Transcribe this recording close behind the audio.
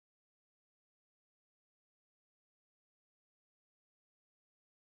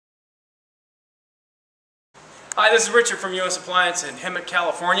Hi, this is Richard from US Appliance in Hemet,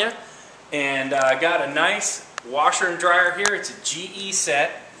 California, and I got a nice washer and dryer here. It's a GE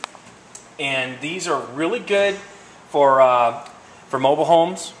set, and these are really good for mobile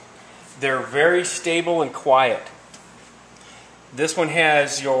homes. They're very stable and quiet. This one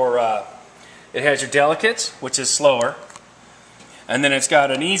has your delicates, which is slower, and then it's got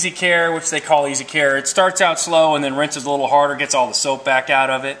an easy care, which they call easy care. It starts out slow and then rinses a little harder, gets all the soap back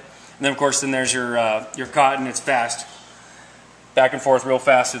out of it. And then, of course, there's your cotton. It's fast, back and forth real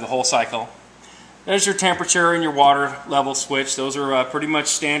fast through the whole cycle. There's your temperature and your water level switch. Those are pretty much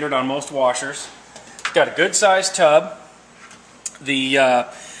standard on most washers. Got a good sized tub. The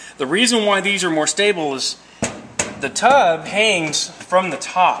reason why these are more stable is the tub hangs from the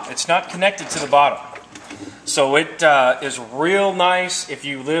top. It's not connected to the bottom. So it is real nice if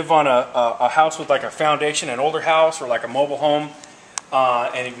you live on a house with like a foundation, an older house, or like a mobile home.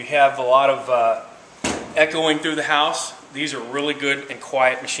 And if you have a lot of echoing through the house, these are really good and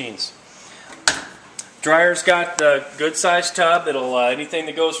quiet machines. Dryer's got the good sized tub. It'll anything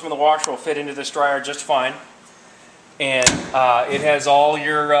that goes from the washer will fit into this dryer just fine. And it has all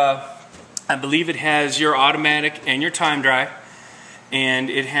your, I believe it has your automatic and your time dry. And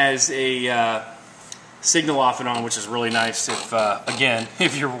it has a signal off and on, which is really nice if, again,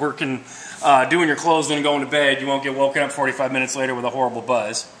 if you're working doing your clothes and going to bed, you won't get woken up 45 minutes later with a horrible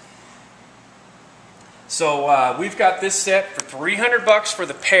buzz. So we've got this set for $300 for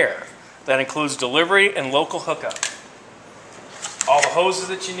the pair. That includes delivery and local hookup. All the hoses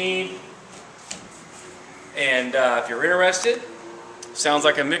that you need. And if you're interested, sounds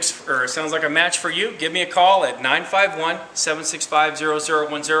like a match for you, give me a call at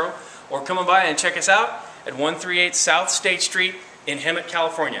 951-765-0010 or come on by and check us out at 138 South State Street in Hemet,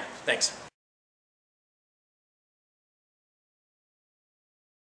 California. Thanks.